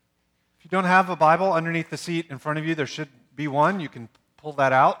don't have a Bible underneath the seat in front of you, there should be one. You can pull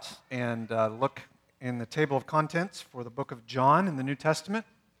that out and look in the table of contents for the book of John in the New Testament.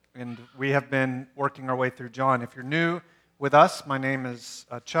 And we have been working our way through John. If you're new with us, my name is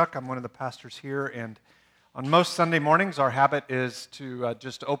Chuck. I'm one of the pastors here. And on most Sunday mornings, our habit is to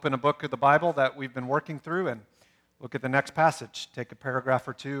just open a book of the Bible that we've been working through and look at the next passage, take a paragraph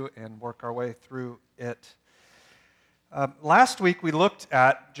or two, and work our way through it. Last week, we looked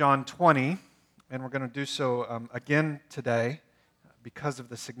at John 20, and we're going to do so again today because of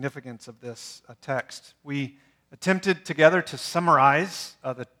the significance of this text. We attempted together to summarize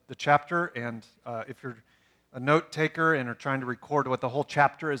the chapter, and if you're a note taker and are trying to record what the whole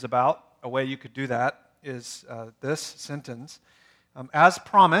chapter is about, a way you could do that is this sentence. As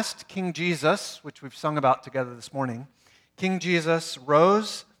promised, King Jesus, which we've sung about together this morning, King Jesus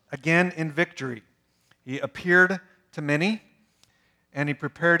rose again in victory. He appeared to many, and he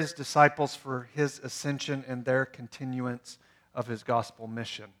prepared his disciples for his ascension and their continuance of his gospel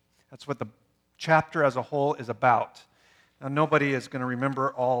mission. That's what the chapter as a whole is about. Now, nobody is going to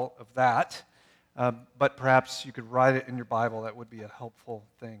remember all of that, but perhaps you could write it in your Bible. That would be a helpful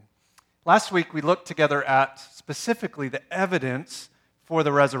thing. Last week, we looked together at specifically the evidence for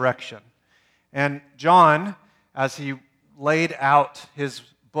the resurrection. And John, as he laid out his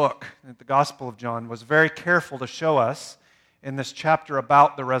book, the Gospel of John, was very careful to show us in this chapter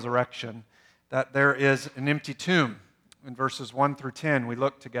about the resurrection that there is an empty tomb. In verses 1 through 10, we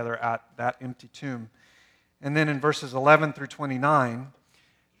looked together at that empty tomb. And then in verses 11 through 29,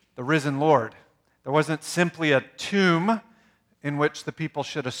 the risen Lord. There wasn't simply a tomb in which the people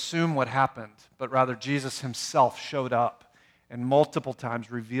should assume what happened, but rather Jesus himself showed up and multiple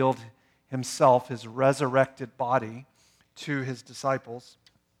times revealed himself, his resurrected body, to his disciples.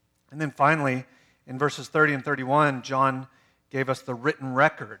 And then finally, in verses 30 and 31, John gave us the written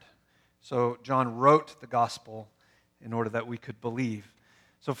record. So John wrote the gospel in order that we could believe.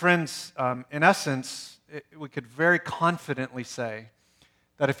 So friends, in essence, we could very confidently say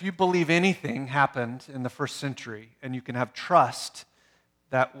that if you believe anything happened in the first century, and you can have trust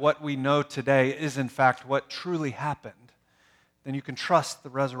that what we know today is in fact what truly happened, then you can trust the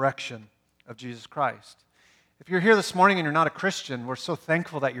resurrection of Jesus Christ. If you're here this morning and you're not a Christian, we're so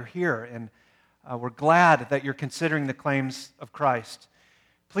thankful that you're here, and we're glad that you're considering the claims of Christ.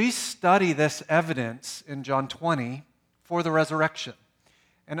 Please study this evidence in John 20 for the resurrection,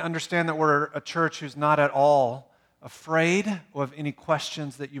 and understand that we're a church who's not at all afraid of any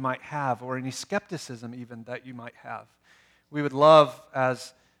questions that you might have, or any skepticism even that you might have. We would love,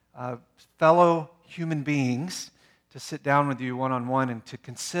 as fellow human beings, to sit down with you one-on-one and to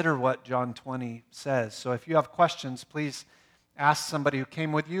consider what John 20 says. So if you have questions, please ask somebody who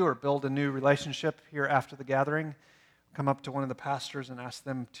came with you or build a new relationship here after the gathering. Come up to one of the pastors and ask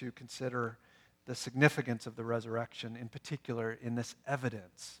them to consider the significance of the resurrection, in particular in this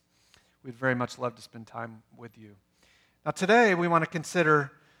evidence. We'd very much love to spend time with you. Now today we want to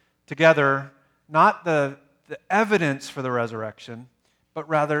consider together not the evidence for the resurrection, but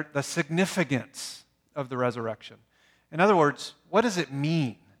rather the significance of the resurrection. In other words, what does it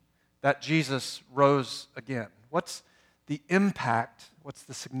mean that Jesus rose again? What's the impact? What's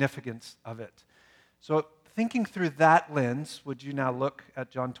the significance of it? So thinking through that lens, would you now look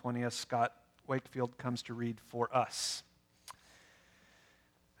at John 20 as Scott Wakefield comes to read for us?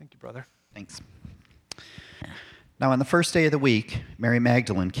 Thank you, brother. Thanks. Now on the first day of the week, Mary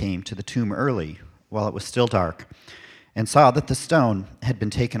Magdalene came to the tomb early, while it was still dark, and saw that the stone had been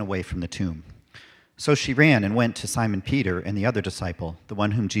taken away from the tomb. So she ran and went to Simon Peter and the other disciple, the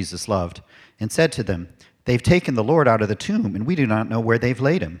one whom Jesus loved, and said to them, "They've taken the Lord out of the tomb, and we do not know where they've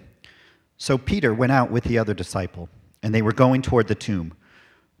laid him." So Peter went out with the other disciple, and they were going toward the tomb.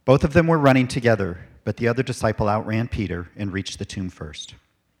 Both of them were running together, but the other disciple outran Peter and reached the tomb first.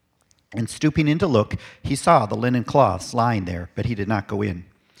 And stooping in to look, he saw the linen cloths lying there, but he did not go in.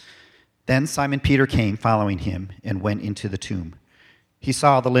 Then Simon Peter came following him and went into the tomb. He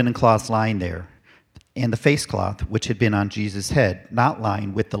saw the linen cloths lying there, and the face cloth which had been on Jesus' head, not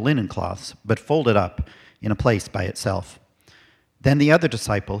lying with the linen cloths, but folded up in a place by itself. Then the other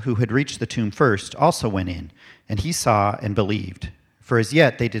disciple, who had reached the tomb first, also went in, and he saw and believed. For as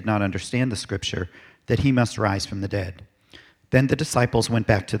yet they did not understand the scripture, that he must rise from the dead. Then the disciples went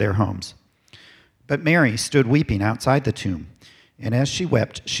back to their homes. But Mary stood weeping outside the tomb, and as she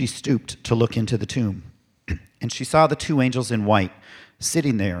wept, she stooped to look into the tomb. And she saw the two angels in white,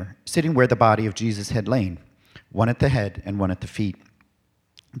 sitting where the body of Jesus had lain, one at the head and one at the feet.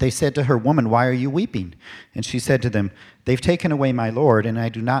 They said to her, "Woman, why are you weeping?" And she said to them, "They've taken away my Lord, and I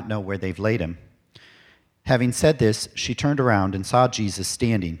do not know where they've laid him." Having said this, she turned around and saw Jesus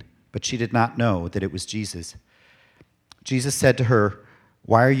standing, but she did not know that it was Jesus. Jesus said to her,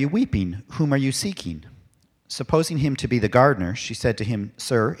 "Why are you weeping? Whom are you seeking?" Supposing him to be the gardener, she said to him,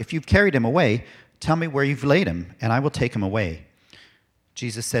 "Sir, if you've carried him away, tell me where you've laid him, and I will take him away."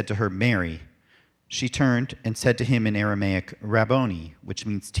 Jesus said to her, "Mary." She turned and said to him in Aramaic, "Rabboni," which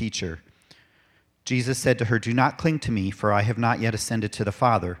means teacher. Jesus said to her, "Do not cling to me, for I have not yet ascended to the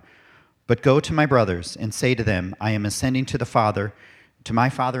Father. But go to my brothers and say to them, I am ascending to the Father, to my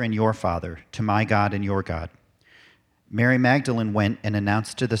Father and your Father, to my God and your God." Mary Magdalene went and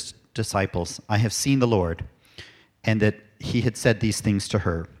announced to the disciples, "I have seen the Lord," and that he had said these things to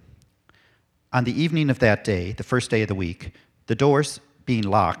her. On the evening of that day, the first day of the week, the doors being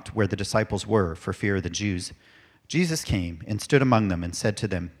locked where the disciples were for fear of the Jews, Jesus came and stood among them and said to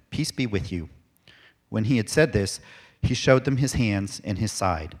them, "Peace be with you." When he had said this, he showed them his hands and his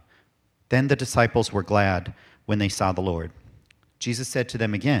side. Then the disciples were glad when they saw the Lord. Jesus said to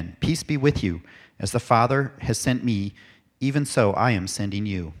them again, "Peace be with you. As the Father has sent me, even so I am sending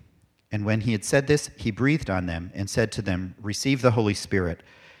you." And when he had said this, he breathed on them and said to them, "Receive the Holy Spirit.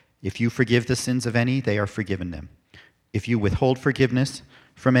 If you forgive the sins of any, they are forgiven them. If you withhold forgiveness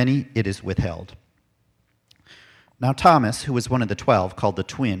from any, it is withheld." Now Thomas, who was one of the 12, called the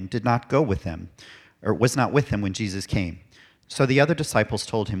twin, did not go with them, or was not with them when Jesus came. So the other disciples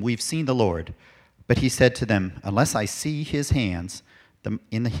told him, "We've seen the Lord." But he said to them, "Unless I see his hands,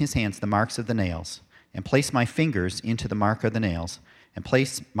 his hands the marks of the nails, and place my fingers into the mark of the nails, and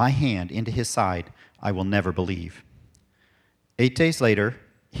place my hand into his side, I will never believe." 8 days later,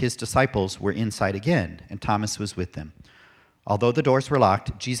 his disciples were inside again, and Thomas was with them. Although the doors were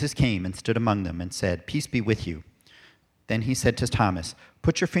locked, Jesus came and stood among them and said, "Peace be with you." Then he said to Thomas,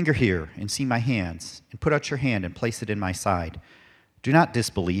 "Put your finger here and see my hands, and put out your hand and place it in my side. Do not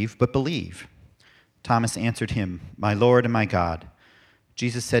disbelieve, but believe." Thomas answered him, "My Lord and my God."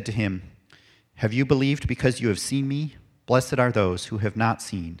 Jesus said to him, "Have you believed because you have seen me? Blessed are those who have not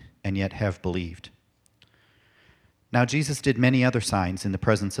seen and yet have believed." Now Jesus did many other signs in the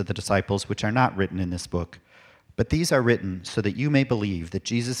presence of the disciples, which are not written in this book. But these are written so that you may believe that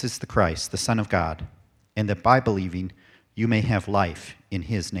Jesus is the Christ, the Son of God, and that by believing you may have life in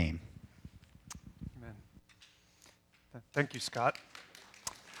his name. Amen. Thank you, Scott.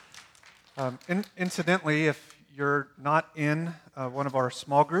 Incidentally, if you're not in one of our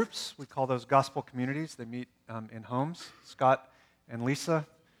small groups, we call those gospel communities. They meet in homes. Scott and Lisa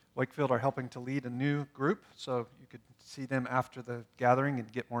Wakefield are helping to lead a new group, so you could see them after the gathering and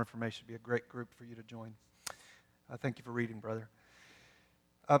get more information. It'd be a great group for you to join. Thank you for reading, brother.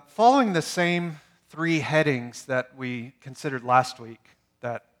 Following the same 3 headings that we considered last week,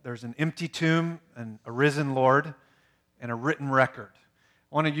 that there's an empty tomb, and a risen Lord, and a written record.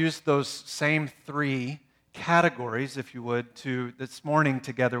 I want to use those same 3 categories, if you would, to this morning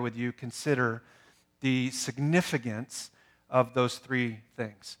together with you consider the significance of those 3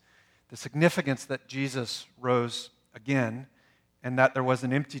 things. The significance that Jesus rose again, and that there was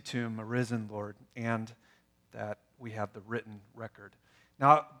an empty tomb, a risen Lord, and that we have the written record.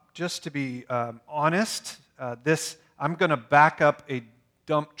 Now, just to be honest, I'm going to back up a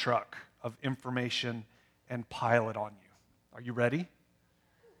dump truck of information and pile it on you. Are you ready?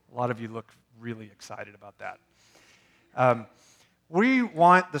 A lot of you look really excited about that. We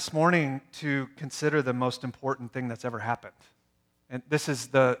want this morning to consider the most important thing that's ever happened. And this is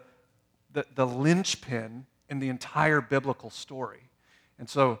the linchpin in the entire biblical story. And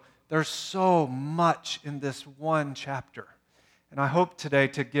so there's so much in this one chapter. And I hope today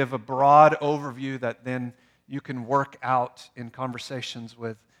to give a broad overview that then you can work out in conversations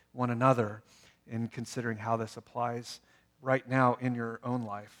with one another in considering how this applies right now in your own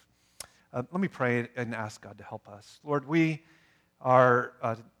life. Let me pray and ask God to help us. Lord, we are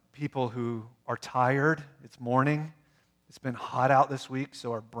people who are tired. It's morning. It's been hot out this week,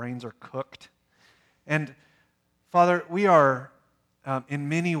 so our brains are cooked. And Father, we are in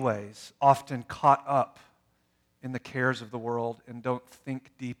many ways often caught up in the cares of the world and don't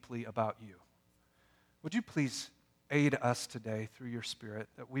think deeply about you. Would you please aid us today through your Spirit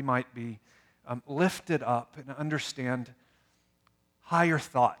that we might be lifted up and understand higher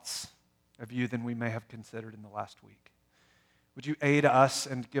thoughts of you than we may have considered in the last week? Would you aid us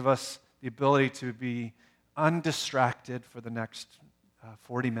and give us the ability to be undistracted for the next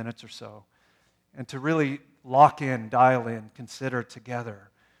 40 minutes or so, and to really lock in, dial in, consider together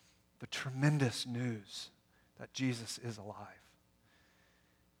the tremendous news that Jesus is alive.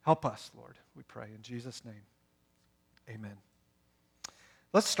 Help us, Lord, we pray in Jesus' name. Amen.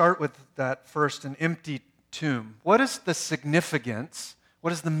 Let's start with that first, an empty tomb. What is the significance?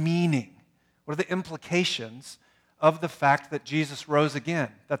 What is the meaning? What are the implications of the fact that Jesus rose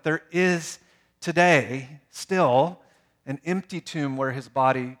again, that there is today still an empty tomb where his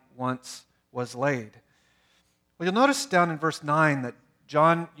body once was laid. Well, you'll notice down in verse 9 that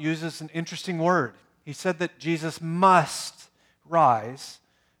John uses an interesting word. He said that Jesus must rise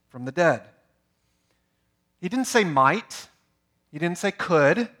from the dead. He didn't say might. He didn't say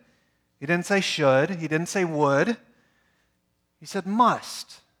could. He didn't say should. He didn't say would. He said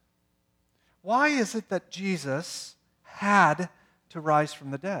must. Why is it that Jesus had to rise from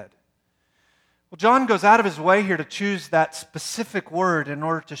the dead? Well, John goes out of his way here to choose that specific word in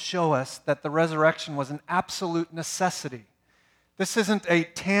order to show us that the resurrection was an absolute necessity. This isn't a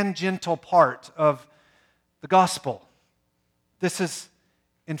tangential part of the gospel. This is,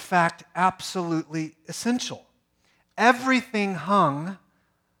 in fact, absolutely essential. Everything hung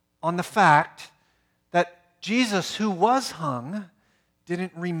on the fact that Jesus, who was hung,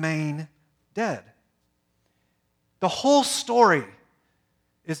 didn't remain dead. The whole story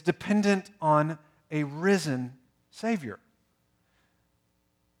is dependent on a risen Savior.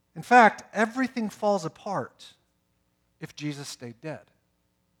 In fact, everything falls apart if Jesus stayed dead.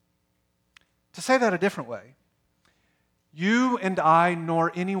 To say that a different way, you and I,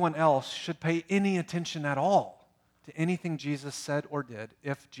 nor anyone else, should pay any attention at all to anything Jesus said or did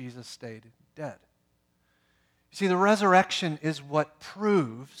if Jesus stayed dead. You see, the resurrection is what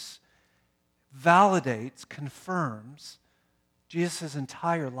proves, validates, confirms Jesus'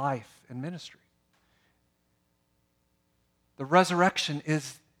 entire life and ministry. The resurrection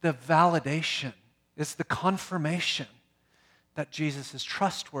is the validation, is the confirmation that Jesus is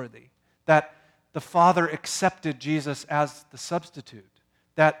trustworthy, that the Father accepted Jesus as the substitute,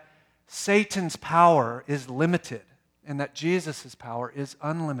 that Satan's power is limited, and that Jesus' power is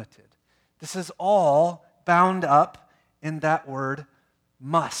unlimited. This is all bound up in that word,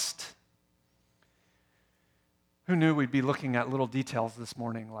 must. Who knew we'd be looking at little details this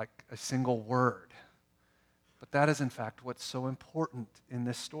morning like a single word? But that is, in fact, what's so important in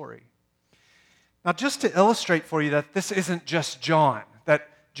this story. Now, just to illustrate for you that this isn't just John, that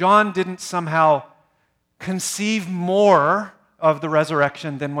John didn't somehow conceive more of the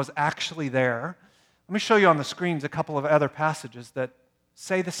resurrection than was actually there, let me show you on the screens a couple of other passages that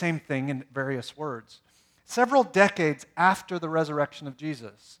say the same thing in various words. Several decades after the resurrection of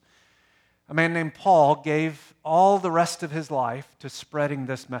Jesus, a man named Paul gave all the rest of his life to spreading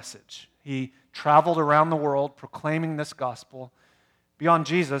this message. He traveled around the world proclaiming this gospel. Beyond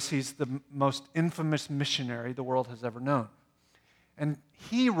Jesus, he's the most infamous missionary the world has ever known. And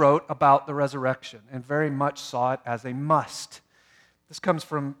he wrote about the resurrection and very much saw it as a must. This comes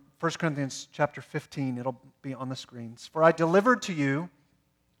from 1 Corinthians chapter 15. It'll be on the screens. For I delivered to you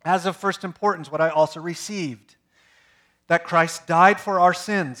as of first importance what I also received, that Christ died for our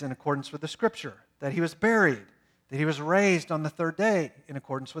sins in accordance with the Scripture, that he was buried, that he was raised on the third day in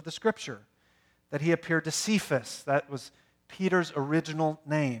accordance with the Scripture, that he appeared to Cephas, that was Peter's original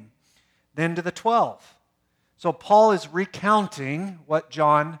name, then to the 12. So Paul is recounting what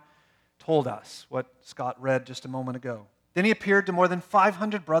John told us, what Scott read just a moment ago. Then he appeared to more than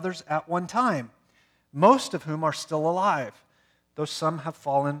 500 brothers at one time, most of whom are still alive, though some have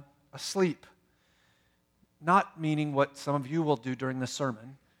fallen asleep. Not meaning what some of you will do during the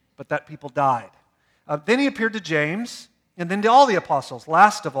sermon, but that people died. Then he appeared to James, and then to all the apostles.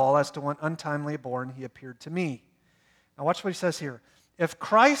 Last of all, as to one untimely born, he appeared to me. Now watch what he says here. If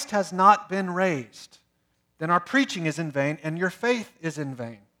Christ has not been raised, then our preaching is in vain, and your faith is in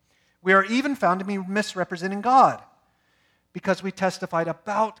vain. We are even found to be misrepresenting God, because we testified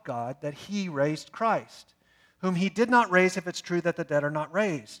about God that he raised Christ, whom he did not raise if it's true that the dead are not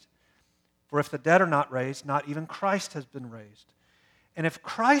raised. For if the dead are not raised, not even Christ has been raised. And if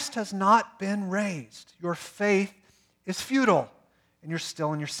Christ has not been raised, your faith is futile, and you're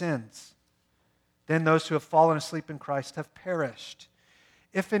still in your sins. Then those who have fallen asleep in Christ have perished.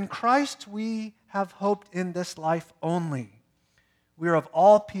 If in Christ we have hoped in this life only, we are of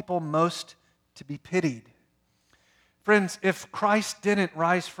all people most to be pitied. Friends, if Christ didn't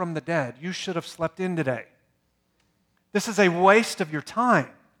rise from the dead, you should have slept in today. This is a waste of your time.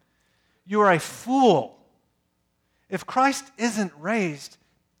 You are a fool. If Christ isn't raised,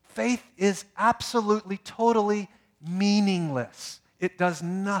 faith is absolutely, totally meaningless. It does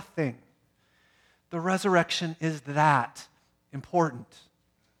nothing. The resurrection is that important.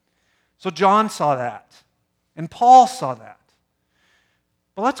 So John saw that, and Paul saw that.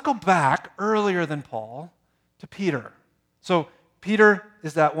 But let's go back earlier than Paul to Peter. So Peter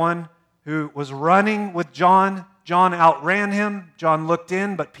is that one who was running with John. John outran him. John looked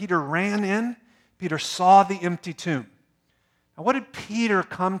in, but Peter ran in. Peter saw the empty tomb. Now, what did Peter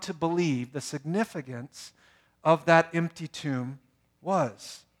come to believe the significance of that empty tomb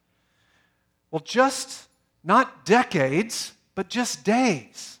was? Well, just not decades, but just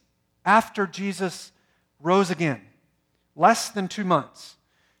days after Jesus rose again, less than 2 months,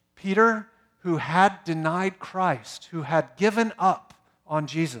 Peter, who had denied Christ, who had given up on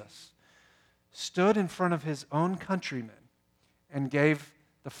Jesus, stood in front of his own countrymen and gave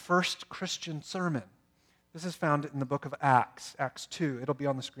the first Christian sermon. This is found in the book of Acts, Acts 2. It'll be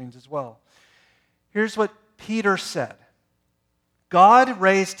on the screens as well. Here's what Peter said. God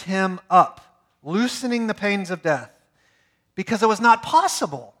raised him up, loosening the pains of death, because it was not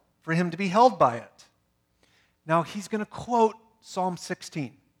possible for him to be held by it. Now he's going to quote Psalm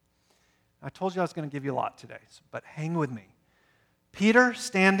 16. I told you I was going to give you a lot today, but hang with me. Peter,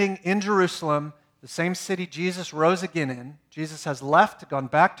 standing in Jerusalem, the same city Jesus rose again in. Jesus has left, gone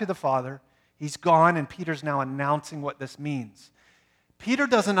back to the Father. He's gone, and Peter's now announcing what this means. Peter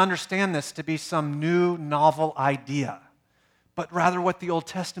doesn't understand this to be some new, novel idea, but rather what the Old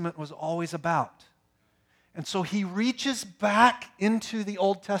Testament was always about. And so he reaches back into the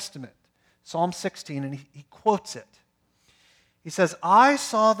Old Testament, Psalm 16, and he quotes it. He says, I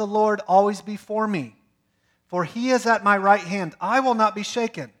saw the Lord always before me, for he is at my right hand. I will not be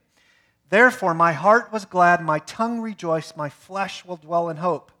shaken. Therefore my heart was glad, my tongue rejoiced, my flesh will dwell in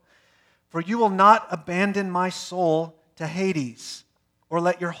hope. For you will not abandon my soul to Hades, or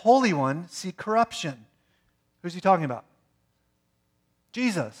let your Holy One see corruption. Who's he talking about?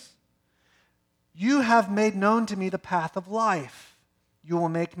 Jesus. You have made known to me the path of life. You will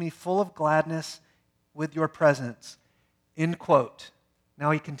make me full of gladness with your presence. End quote.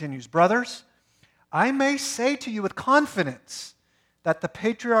 Now he continues, brothers, I may say to you with confidence that the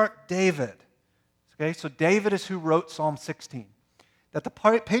patriarch David, okay, so David is who wrote Psalm 16, that the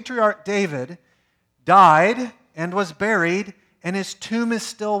patriarch David died and was buried, and his tomb is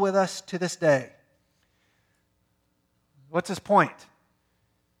still with us to this day. What's his point?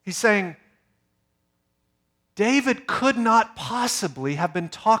 He's saying David could not possibly have been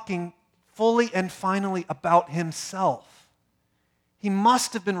talking fully and finally about himself. He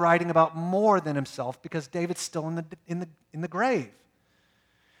must have been writing about more than himself because David's still in the grave.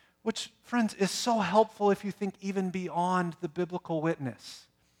 Which, friends, is so helpful if you think even beyond the biblical witness.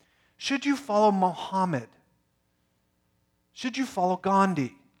 Should you follow Muhammad? Should you follow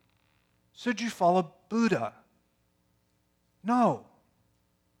Gandhi? Should you follow Buddha? No.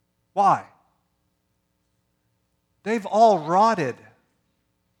 Why? They've all rotted.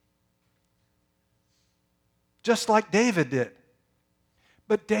 Just like David did.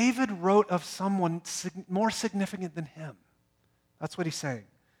 But David wrote of someone more significant than him. That's what he's saying.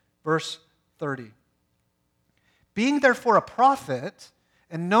 Verse 30. Being therefore a prophet,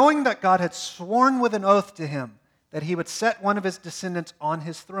 and knowing that God had sworn with an oath to him that he would set one of his descendants on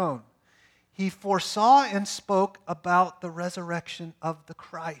his throne, he foresaw and spoke about the resurrection of the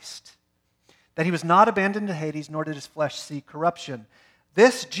Christ, that he was not abandoned to Hades, nor did his flesh see corruption.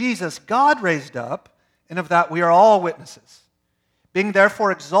 This Jesus God raised up, and of that we are all witnesses. Being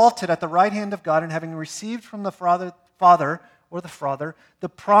therefore exalted at the right hand of God, and having received from the Father, the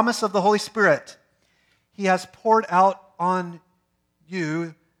promise of the Holy Spirit, he has poured out on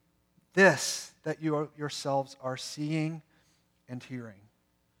you this that you yourselves are seeing and hearing.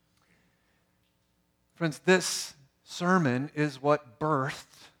 Friends, this sermon is what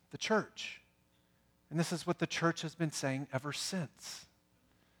birthed the church. And this is what the church has been saying ever since.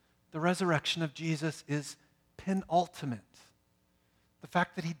 The resurrection of Jesus is penultimate. The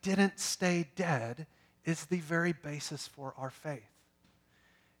fact that he didn't stay dead is the very basis for our faith.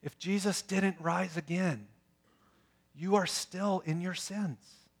 If Jesus didn't rise again, you are still in your sins.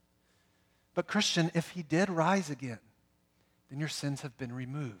 But Christian, if he did rise again, then your sins have been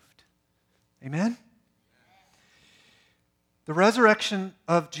removed. Amen? The resurrection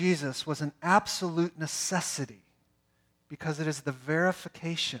of Jesus was an absolute necessity because it is the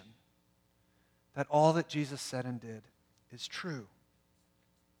verification that all that Jesus said and did is true.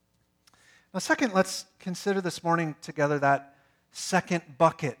 Now, second, let's consider this morning together that second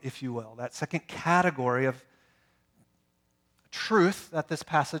bucket, if you will, that second category of truth that this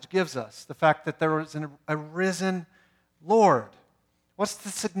passage gives us, the fact that there was a risen Lord. What's the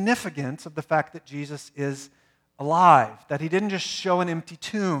significance of the fact that Jesus is alive, that he didn't just show an empty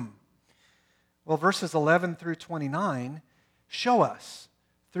tomb? Well, verses 11 through 29 show us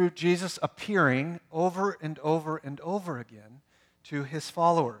through Jesus appearing over and over and over again to his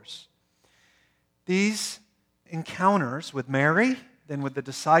followers. These encounters with Mary, then with the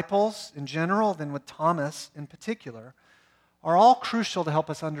disciples in general, then with Thomas in particular, are all crucial to help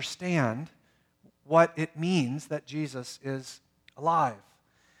us understand what it means that Jesus is alive.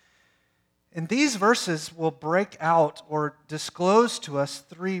 And these verses will break out or disclose to us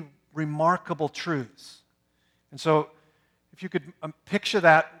three remarkable truths. And so, if you could picture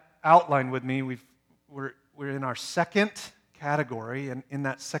that outline with me, we're in our second category, and in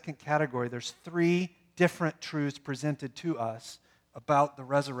that second category, there's three different truths presented to us about the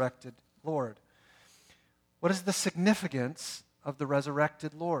resurrected Lord. What is the significance of the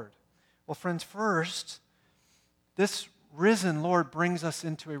resurrected Lord? Well, friends, first, this risen Lord brings us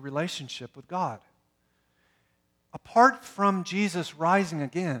into a relationship with God. Apart from Jesus rising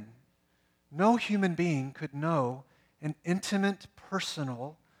again, no human being could know an intimate,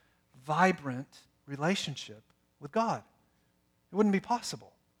 personal, vibrant relationship with God. It wouldn't be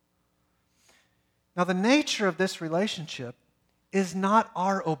possible. Now, the nature of this relationship is not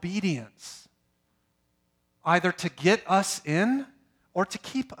our obedience, either to get us in or to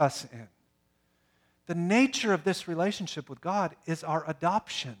keep us in. The nature of this relationship with God is our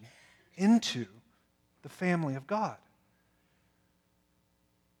adoption into the family of God.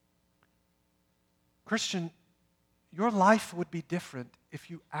 Christian, your life would be different if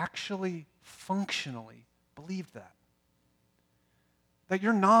you actually functionally believed that. That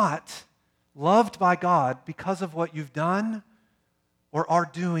you're not loved by God because of what you've done or are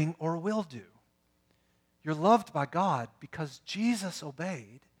doing or will do. You're loved by God because Jesus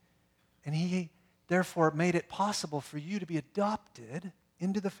obeyed, and He therefore made it possible for you to be adopted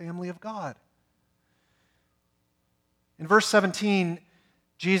into the family of God. In verse 17,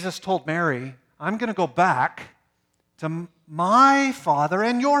 Jesus told Mary, I'm going to go back to my Father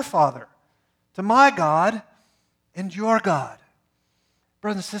and your Father, to my God and your God.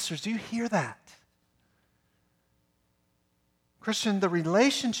 Brothers and sisters, do you hear that? Christian, the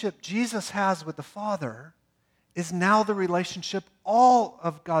relationship Jesus has with the Father is now the relationship all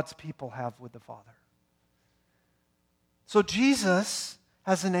of God's people have with the Father. So Jesus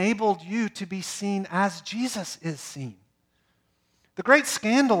has enabled you to be seen as Jesus is seen. The great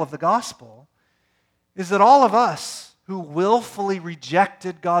scandal of the gospel is that all of us who willfully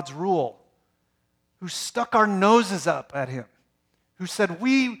rejected God's rule, who stuck our noses up at Him, who said,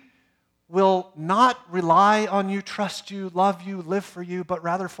 we will not rely on you, trust you, love you, live for you, but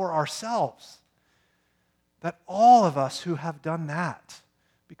rather for ourselves. That all of us who have done that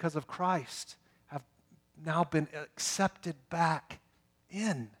because of Christ have now been accepted back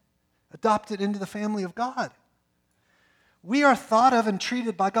in, adopted into the family of God. We are thought of and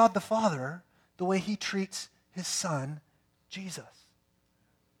treated by God the Father the way He treats His Son, Jesus.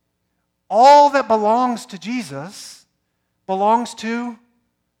 All that belongs to Jesus belongs to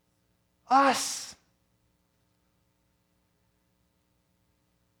us.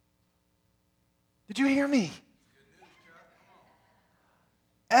 Did you hear me?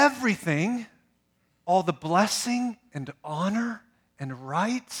 Everything, all the blessing and honor and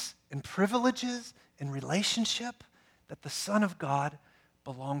rights and privileges and relationship that the Son of God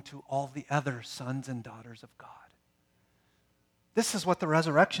belong to all the other sons and daughters of God. This is what the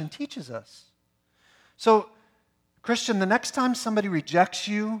resurrection teaches us. So, Christian, the next time somebody rejects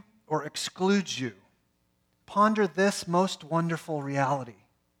you or excludes you, ponder this most wonderful reality.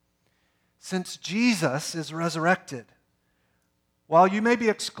 Since Jesus is resurrected, while you may be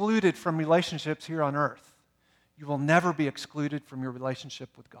excluded from relationships here on earth, you will never be excluded from your relationship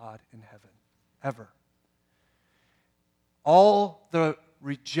with God in heaven, ever. All the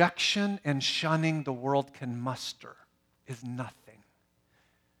rejection and shunning the world can muster is nothing.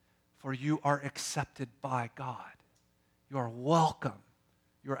 For you are accepted by God. You are welcome.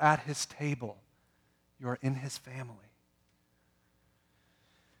 You are at His table. You are in His family.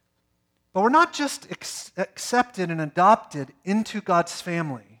 But we're not just accepted and adopted into God's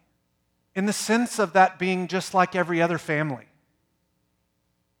family in the sense of that being just like every other family.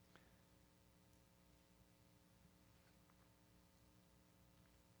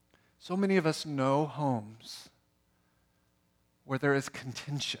 So many of us know homes where there is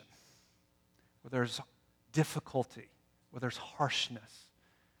contention, where there's difficulty, where there's harshness,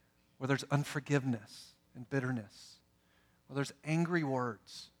 where there's unforgiveness and bitterness, where there's angry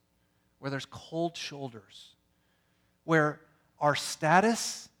words, where there's cold shoulders, where our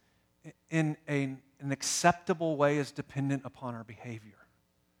status in an acceptable way is dependent upon our behavior.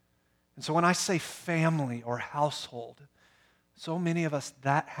 And so when I say family or household, so many of us,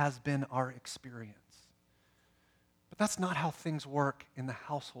 that has been our experience. But that's not how things work in the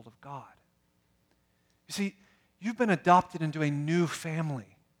household of God. You see, you've been adopted into a new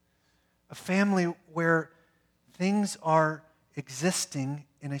family, a family where things are existing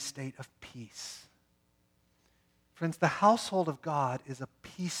in a state of peace. Friends, the household of God is a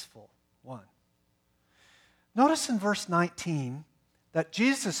peaceful one. Notice in verse 19 that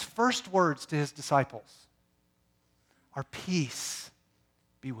Jesus' first words to his disciples are, "Peace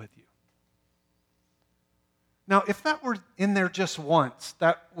be with you." Now, if that were in there just once,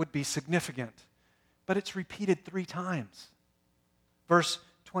 that would be significant. But it's repeated 3 times. Verse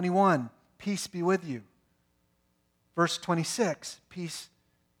 21, "Peace be with you." Verse 26, "Peace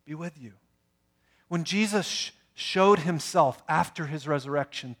be with you." When Jesus showed himself after his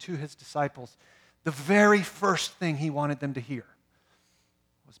resurrection to his disciples, the very first thing he wanted them to hear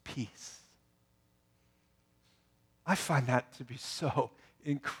was peace. I find that to be so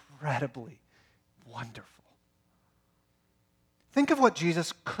incredibly wonderful. Think of what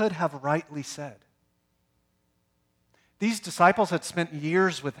Jesus could have rightly said. These disciples had spent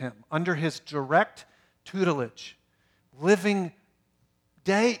years with him under his direct tutelage, living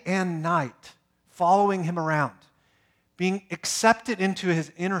day and night, following him around, being accepted into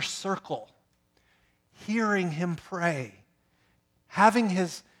his inner circle, hearing him pray, having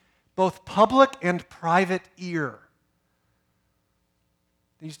his both public and private ear.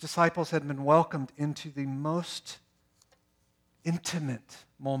 These disciples had been welcomed into the most intimate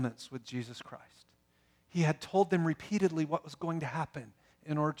moments with Jesus Christ. He had told them repeatedly what was going to happen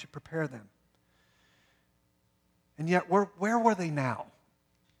in order to prepare them. And yet, where were they now?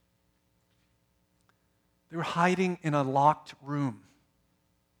 They were hiding in a locked room.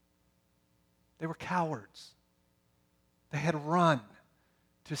 They were cowards. They had run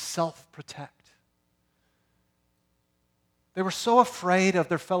to self-protect. They were so afraid of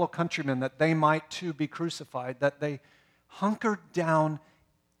their fellow countrymen that they might too be crucified that they hunkered down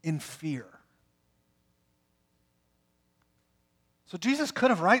in fear. So Jesus could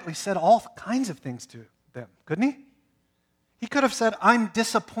have rightly said all kinds of things to them, couldn't he? He could have said, "I'm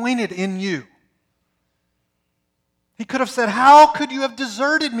disappointed in you." He could have said, "How could you have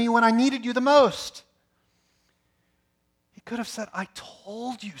deserted me when I needed you the most?" He could have said, "I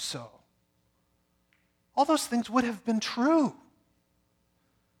told you so." All those things would have been true.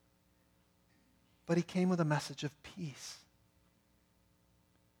 But he came with a message of peace.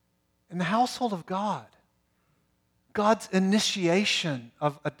 In the household of God, God's initiation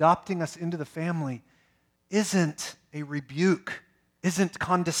of adopting us into the family isn't a rebuke, isn't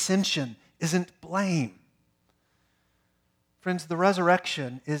condescension, isn't blame. Friends, the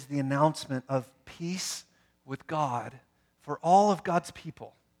resurrection is the announcement of peace with God for all of God's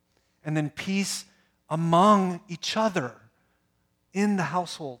people, and then peace among each other in the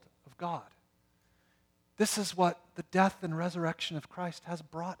household of God. This is what the death and resurrection of Christ has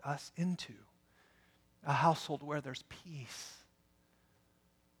brought us into, a household where there's peace.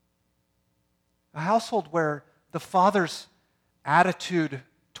 A household where the Father's attitude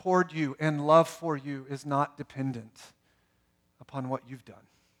toward you and love for you is not dependent upon what you've done,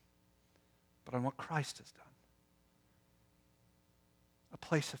 but on what Christ has done. A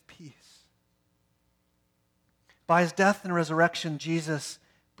place of peace. By his death and resurrection, Jesus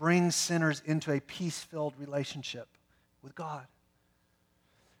brings sinners into a peace-filled relationship with God.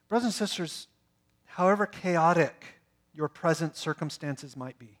 Brothers and sisters, however chaotic your present circumstances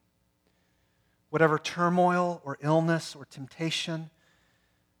might be, whatever turmoil or illness or temptation,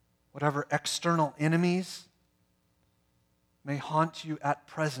 whatever external enemies may haunt you at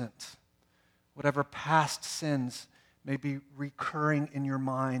present, whatever past sins may be recurring in your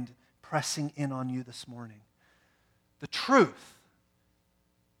mind, pressing in on you this morning, the truth,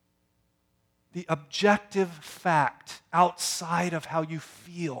 the objective fact outside of how you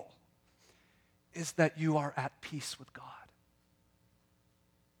feel is that you are at peace with God.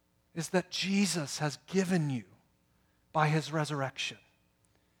 Is that Jesus has given you, by his resurrection,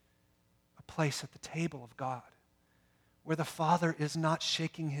 a place at the table of God where the Father is not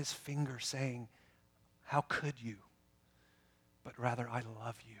shaking his finger saying, "How could you?" but rather, "I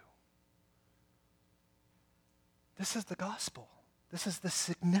love you." This is the gospel. This is the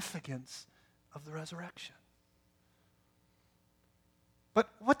significance of the resurrection. But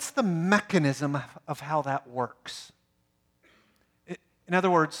what's the mechanism of how that works? In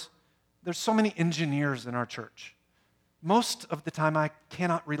other words, there's so many engineers in our church. Most of the time I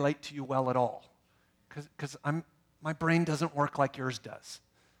cannot relate to you well at all because my brain doesn't work like yours does.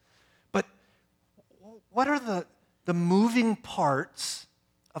 But what are the moving parts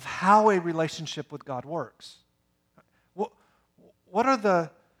of how a relationship with God works? What are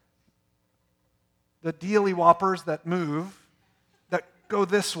the dealy whoppers that move, that go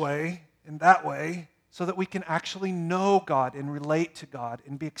this way and that way, so that we can actually know God and relate to God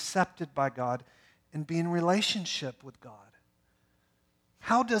and be accepted by God and be in relationship with God?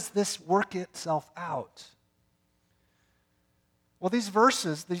 How does this work itself out? Well, these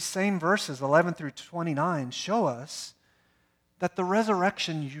same verses, 11 through 29, show us that the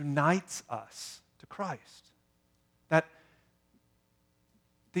resurrection unites us to Christ. That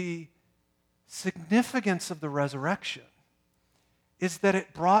the significance of the resurrection is that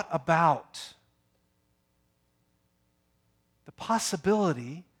it brought about the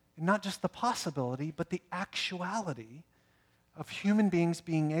possibility, and not just the possibility, but the actuality of human beings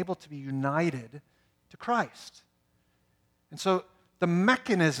being able to be united to Christ. And so the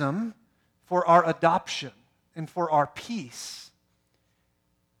mechanism for our adoption and for our peace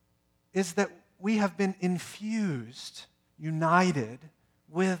is that we have been infused, united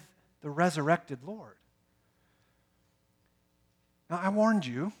with the resurrected Lord. Now, I warned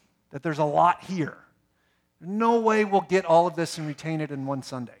you that there's a lot here. No way we'll get all of this and retain it in one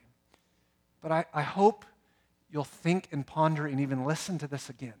Sunday. But I hope you'll think and ponder and even listen to this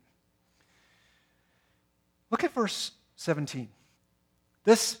again. Look at verse 17.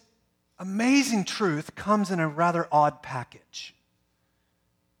 This amazing truth comes in a rather odd package.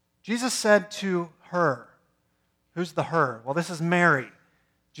 Jesus said to her, who's the her? Well, this is Mary.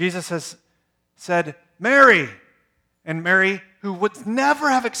 Jesus has said, Mary, and Mary, who would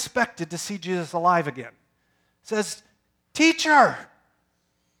never have expected to see Jesus alive again, says, Teacher.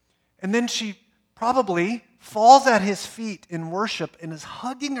 And then she probably falls at his feet in worship and is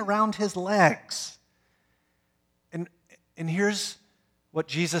hugging around his legs. And here's what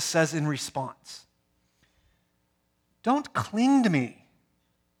Jesus says in response. Don't cling to me,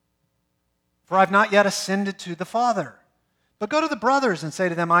 for I've not yet ascended to the Father. But go to the brothers and say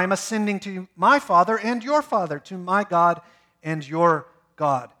to them, I am ascending to my Father and your Father, to my God and your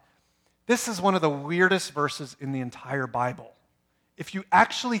God. This is one of the weirdest verses in the entire Bible. If you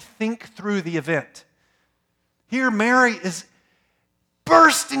actually think through the event, here Mary is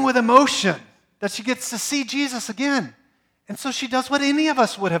bursting with emotion that she gets to see Jesus again. And so she does what any of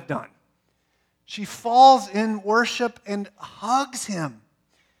us would have done. She falls in worship and hugs him.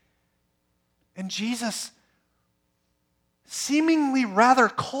 And Jesus, seemingly rather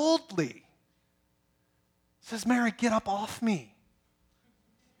coldly, says, Mary, get up off me.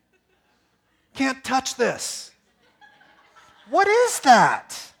 Can't touch this. What is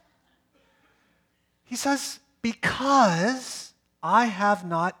that? He says, because I have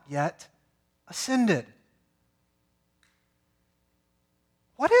not yet ascended.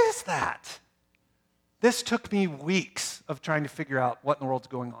 What is that? This took me weeks of trying to figure out what in the world's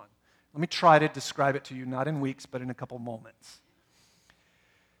going on. Let me try to describe it to you, not in weeks, but in a couple moments.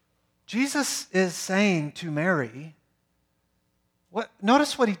 Jesus is saying to Mary,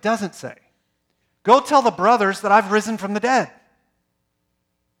 notice what he doesn't say. Go tell the brothers that I've risen from the dead.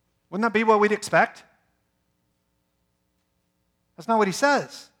 Wouldn't that be what we'd expect? That's not what he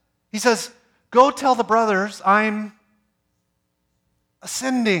says. He says, go tell the brothers I'm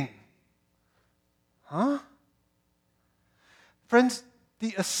ascending. Huh? Friends,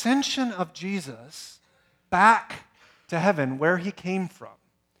 the ascension of Jesus back to heaven, where he came from,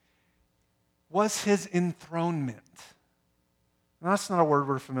 was his enthronement. Now, that's not a word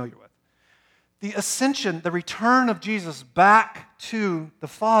we're familiar with. The ascension, the return of Jesus back to the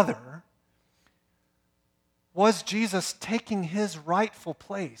Father, was Jesus taking his rightful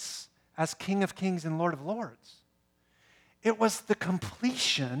place as King of Kings and Lord of Lords. It was the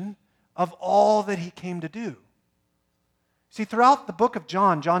completion of all that he came to do. See, throughout the book of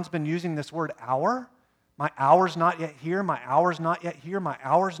John, John's been using this word hour. My hour's not yet here. My hour's not yet here. My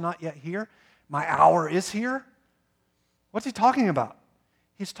hour's not yet here. My hour is here. What's he talking about?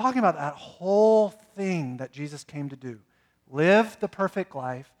 He's talking about that whole thing that Jesus came to do. Live the perfect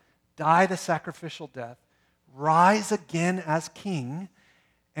life, die the sacrificial death, rise again as king,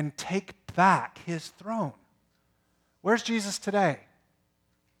 and take back his throne. Where's Jesus today?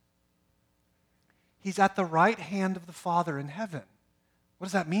 He's at the right hand of the Father in heaven. What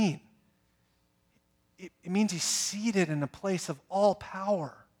does that mean? It means he's seated in a place of all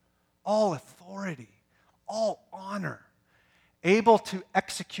power, all authority, all honor, able to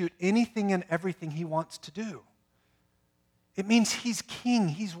execute anything and everything he wants to do. It means he's king.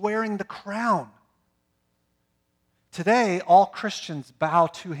 He's wearing the crown. Today, all Christians bow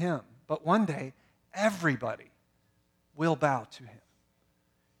to him, but one day, everybody will bow to him.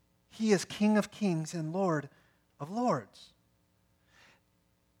 He is King of Kings and Lord of Lords.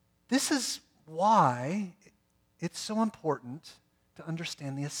 This is why it's so important to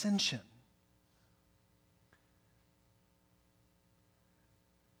understand the ascension.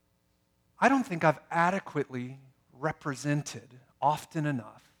 I don't think I've adequately represented often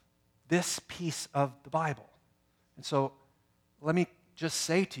enough this piece of the Bible. And so let me just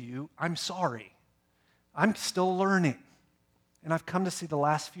say to you, I'm sorry. I'm still learning. And I've come to see the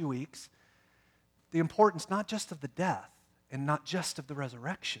last few weeks the importance not just of the death and not just of the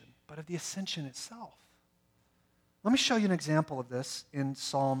resurrection, but of the ascension itself. Let me show you an example of this in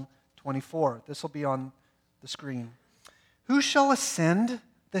Psalm 24. This will be on the screen. Who shall ascend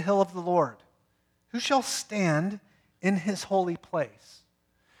the hill of the Lord? Who shall stand in his holy place?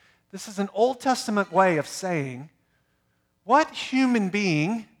 This is an Old Testament way of saying, what human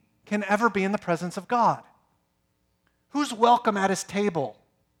being can ever be in the presence of God? Who's welcome at his table?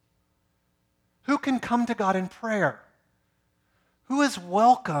 Who can come to God in prayer? Who is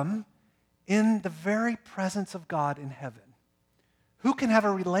welcome in the very presence of God in heaven? Who can have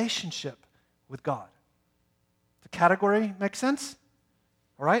a relationship with God? The category makes sense?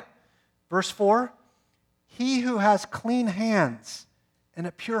 All right? Verse 4, he who has clean hands and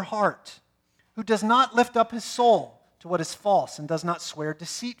a pure heart, who does not lift up his soul to what is false and does not swear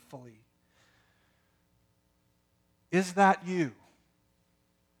deceitfully. Is that you?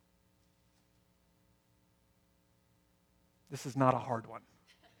 This is not a hard one.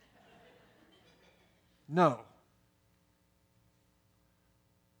 No.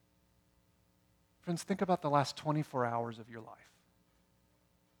 Friends, think about the last 24 hours of your life.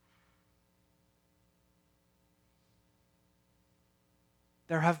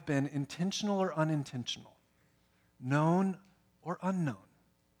 There have been intentional or unintentional, known or unknown,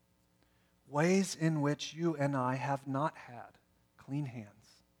 ways in which you and I have not had clean hands.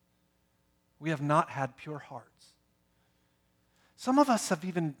 We have not had pure hearts. Some of us have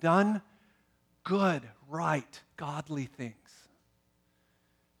even done good, right, godly things,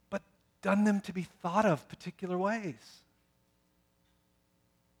 but done them to be thought of particular ways.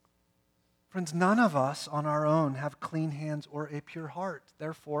 Friends, none of us on our own have clean hands or a pure heart.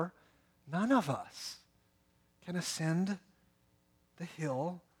 Therefore, none of us can ascend the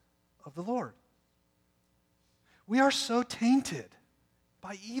hill of the Lord. We are so tainted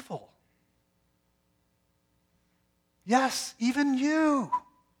by evil. Yes, even you.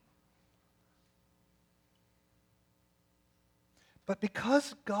 But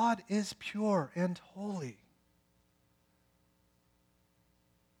because God is pure and holy,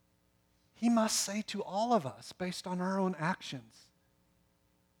 He must say to all of us, based on our own actions,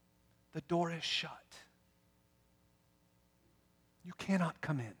 the door is shut. You cannot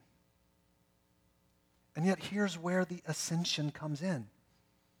come in. And yet here's where the ascension comes in.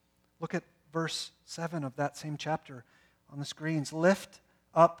 Look at verse 7 of that same chapter on the screens. Lift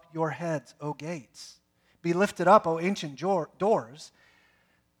up your heads, O gates. Be lifted up, O ancient doors,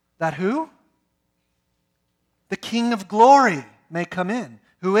 that who? The King of glory may come in.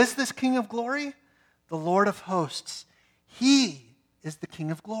 Who is this King of glory? The Lord of hosts. He is the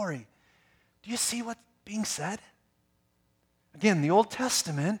King of glory. Do you see what's being said? Again, the Old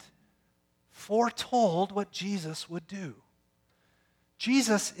Testament foretold what Jesus would do.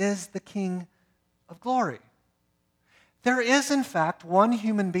 Jesus is the King of glory. There is, in fact, one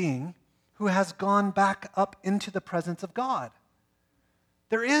human being who has gone back up into the presence of God.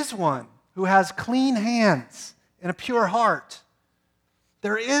 There is one who has clean hands and a pure heart.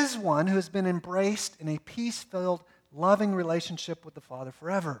 There is one who has been embraced in a peace-filled, loving relationship with the Father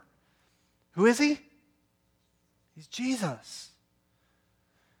forever. Who is he? He's Jesus.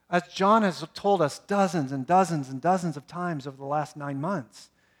 As John has told us dozens and dozens and dozens of times over the last 9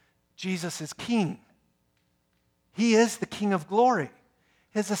 months, Jesus is King. He is the King of glory.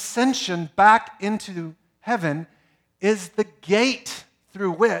 His ascension back into heaven is the gate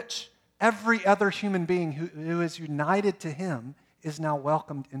through which every other human being who is united to him is now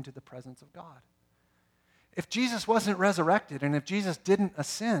welcomed into the presence of God. If Jesus wasn't resurrected and if Jesus didn't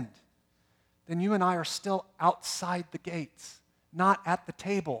ascend, then you and I are still outside the gates, not at the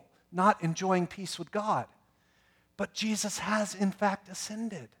table, not enjoying peace with God. But Jesus has, in fact,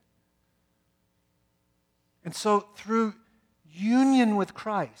 ascended. And so through union with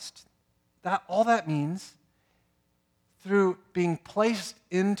Christ, all that means, through being placed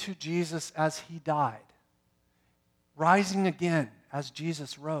into Jesus as he died, rising again as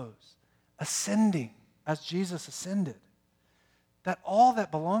Jesus rose, ascending as Jesus ascended, that all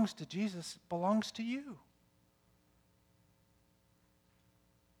that belongs to Jesus belongs to you.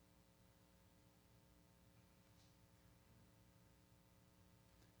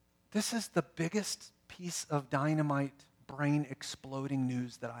 This is the biggest piece of dynamite, brain-exploding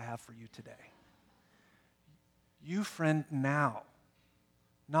news that I have for you today. You, friend, now,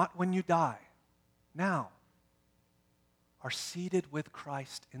 not when you die, now, are seated with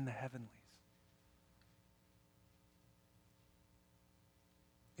Christ in the heavenlies,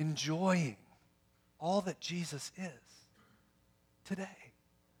 enjoying all that Jesus is today.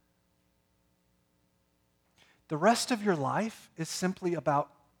 The rest of your life is simply about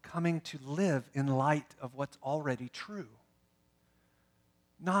coming to live in light of what's already true.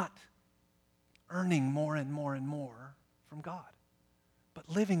 not earning more and more and more from God, but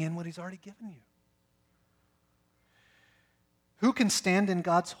living in what He's already given you. Who can stand in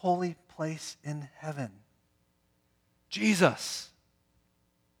God's holy place in heaven? Jesus.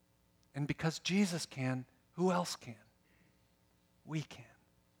 And because Jesus can, who else can? We can.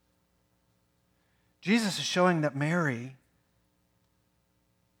 Jesus is showing that Mary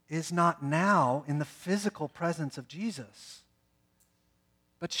is not now in the physical presence of Jesus,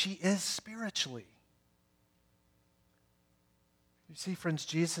 but she is spiritually. You see, friends,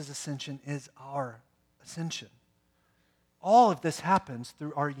 Jesus' ascension is our ascension. All of this happens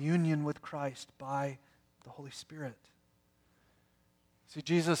through our union with Christ by the Holy Spirit. See,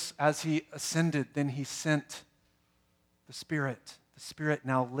 Jesus, as He ascended, then He sent the Spirit. The Spirit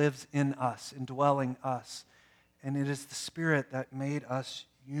now lives in us, indwelling us. And it is the Spirit that made us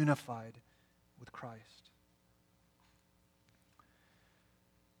unified with Christ.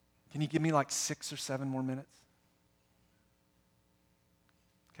 Can you give me like 6 or 7 more minutes?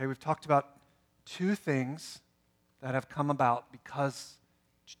 Okay, we've talked about 2 things that have come about because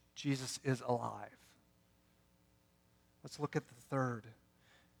Jesus is alive. Let's look at the third.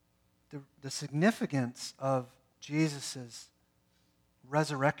 The significance of Jesus'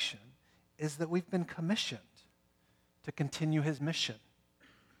 resurrection is that we've been commissioned to continue His mission.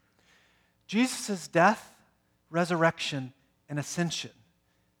 Jesus' death, resurrection, and ascension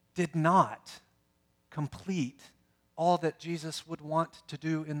did not complete all that Jesus would want to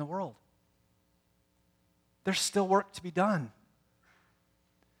do in the world. There's still work to be done.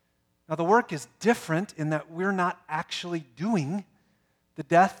 Now, the work is different in that we're not actually doing the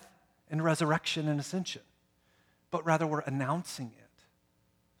death and resurrection and ascension, but rather we're announcing it.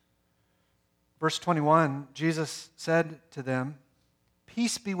 Verse 21, Jesus said to them,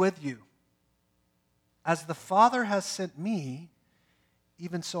 "Peace be with you. As the Father has sent me,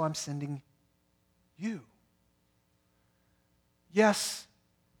 even so I'm sending you." Yes,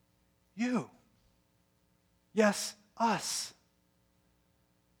 you. Yes, us.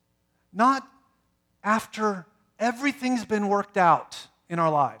 Not after everything's been worked out in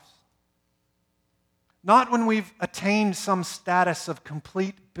our lives. Not when we've attained some status of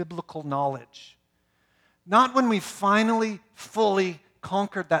complete biblical knowledge. Not when we've finally, fully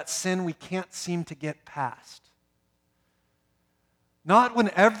conquered that sin we can't seem to get past. Not when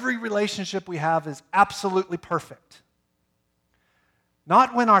every relationship we have is absolutely perfect.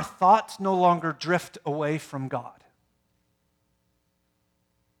 Not when our thoughts no longer drift away from God.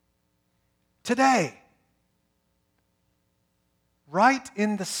 Today, right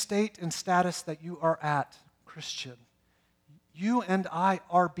in the state and status that you are at, Christian, you and I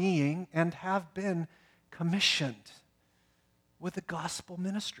are being and have been commissioned with the gospel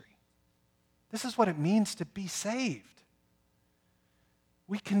ministry. This is what it means to be saved.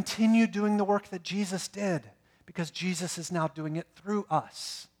 We continue doing the work that Jesus did because Jesus is now doing it through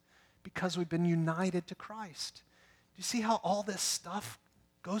us because we've been united to Christ. Do you see how all this stuff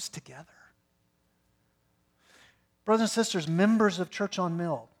goes together? Brothers and sisters, members of Church on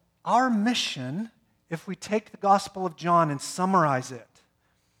Mill, our mission, if we take the Gospel of John and summarize it,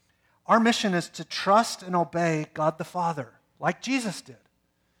 our mission is to trust and obey God the Father, like Jesus did.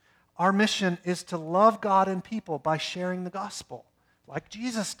 Our mission is to love God and people by sharing the gospel, like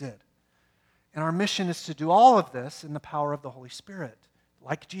Jesus did. And our mission is to do all of this in the power of the Holy Spirit,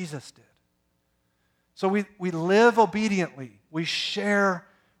 like Jesus did. So we live obediently. We share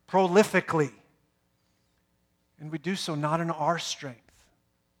prolifically. And we do so not in our strength,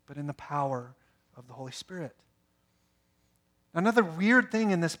 but in the power of the Holy Spirit. Another weird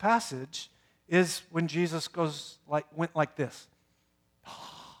thing in this passage is when Jesus went like this.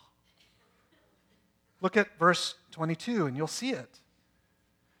 Look at verse 22 and you'll see it.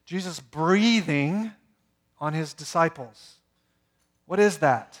 Jesus breathing on His disciples. What is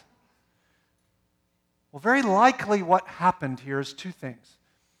that? Well, very likely what happened here is 2 things.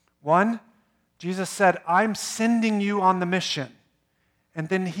 One, Jesus said, "I'm sending you on the mission." And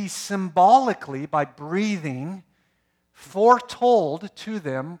then He symbolically, by breathing, foretold to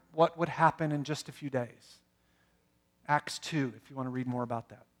them what would happen in just a few days. Acts 2, if you want to read more about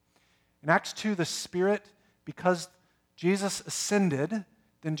that. In Acts 2, the Spirit, because Jesus ascended,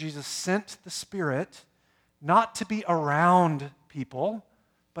 then Jesus sent the Spirit not to be around people,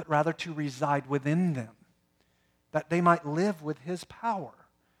 but rather to reside within them, that they might live with His power,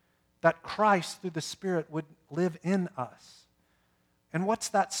 that Christ, through the Spirit, would live in us. And what's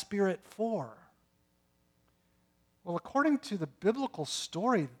that Spirit for? Well, according to the biblical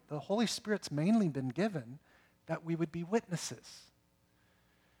story, the Holy Spirit's mainly been given that we would be witnesses.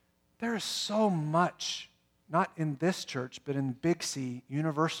 There is so much not in this church, but in Big C,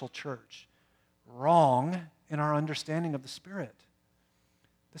 Universal Church, wrong in our understanding of the Spirit.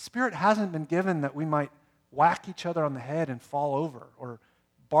 The Spirit hasn't been given that we might whack each other on the head and fall over, or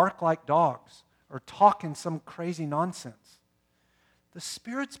bark like dogs, or talk in some crazy nonsense. The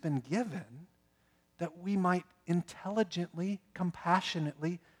Spirit's been given that we might intelligently,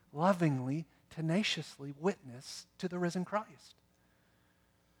 compassionately, lovingly, tenaciously witness to the risen Christ.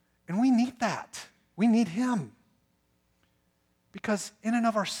 And we need that. We need Him. Because in and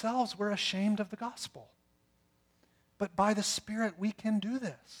of ourselves, we're ashamed of the gospel. But by the Spirit, we can do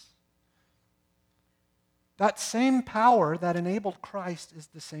this. That same power that enabled Christ is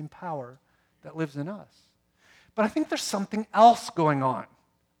the same power that lives in us. But I think there's something else going on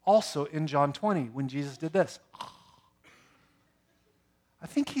also in John 20 when Jesus did this. I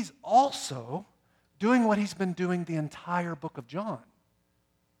think He's also doing what He's been doing the entire book of John.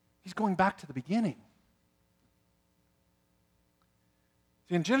 He's going back to the beginning.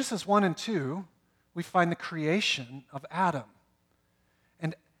 See, in Genesis 1 and 2, we find the creation of Adam.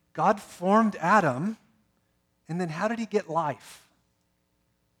 And God formed Adam, and then how did He get life?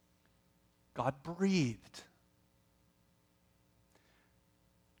 God breathed.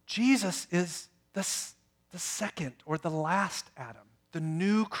 Jesus is the second or the last Adam, the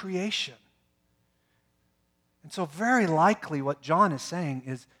new creation. And so very likely what John is saying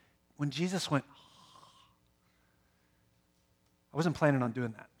is when Jesus went, I wasn't planning on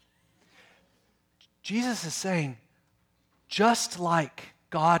doing that. Jesus is saying, just like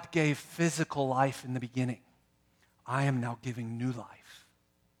God gave physical life in the beginning, I am now giving new life.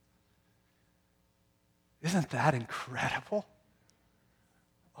 Isn't that incredible?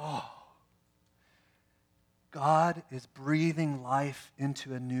 Oh. God is breathing life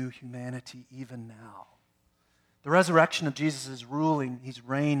into a new humanity even now. The resurrection of Jesus is ruling, He's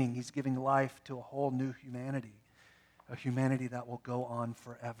reigning, He's giving life to a whole new humanity, a humanity that will go on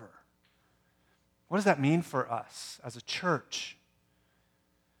forever. What does that mean for us as a church?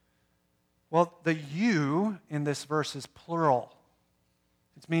 Well, the you in this verse is plural.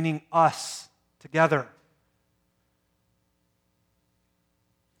 It's meaning us together.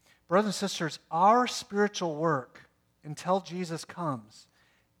 Brothers and sisters, our spiritual work until Jesus comes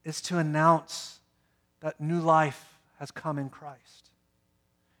is to announce that new life has come in Christ.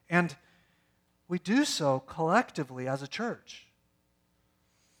 And we do so collectively as a church.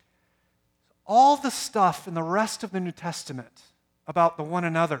 All the stuff in the rest of the New Testament about the one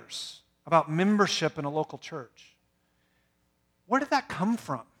another's, about membership in a local church, where did that come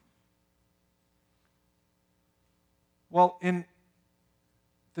from? Well, in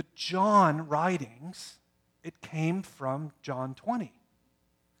the John writings, it came from John 20.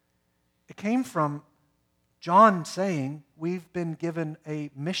 It came from John saying, we've been given a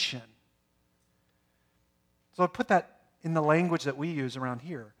mission. So I put that in the language that we use around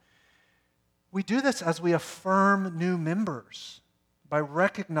here. We do this as we affirm new members by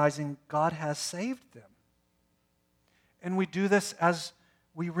recognizing God has saved them. And we do this as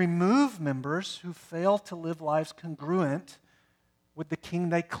we remove members who fail to live lives congruent with the King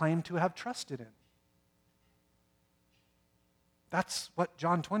they claim to have trusted in. That's what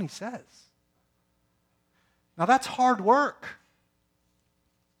John 20 says. Now that's hard work.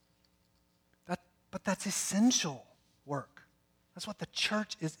 But that's essential work. That's what the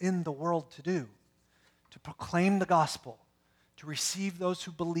church is in the world to do. To proclaim the gospel, to receive those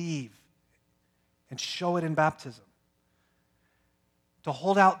who believe, and show it in baptism. To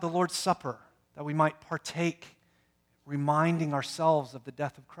hold out the Lord's Supper, that we might partake, reminding ourselves of the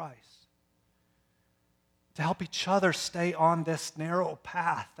death of Christ. To help each other stay on this narrow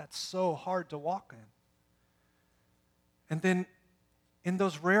path that's so hard to walk in. And then, in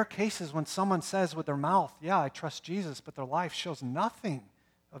those rare cases when someone says with their mouth, yeah, I trust Jesus, but their life shows nothing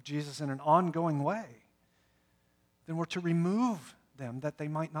of Jesus in an ongoing way, then we're to remove them that they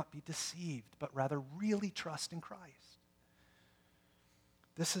might not be deceived, but rather really trust in Christ.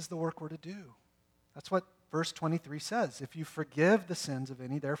 This is the work we're to do. That's what verse 23 says. If you forgive the sins of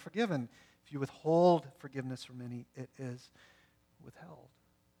any, they're forgiven. If you withhold forgiveness from any, it is withheld.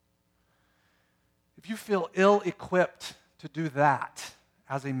 If you feel ill-equipped to do that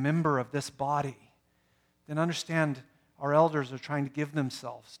as a member of this body, then understand our elders are trying to give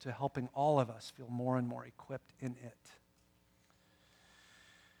themselves to helping all of us feel more and more equipped in it.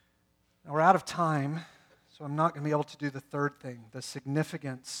 Now we're out of time, so I'm not going to be able to do the third thing, the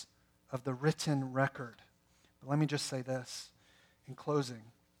significance of the written record. But let me just say this in closing.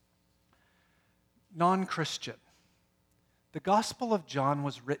 Non-Christian, the Gospel of John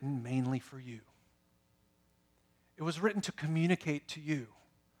was written mainly for you. It was written to communicate to you.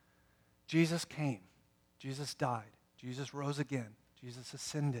 Jesus came Jesus died. Jesus rose again. Jesus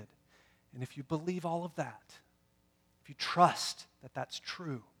ascended. And if you believe all of that, if you trust that that's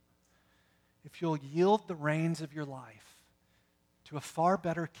true, if you'll yield the reins of your life to a far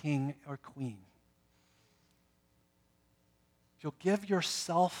better king or queen, if you'll give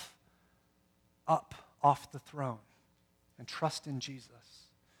yourself up off the throne and trust in Jesus,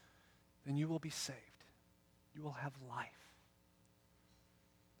 then you will be saved. You will have life.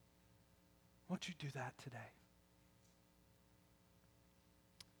 Won't you do that today?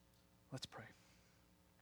 Let's pray.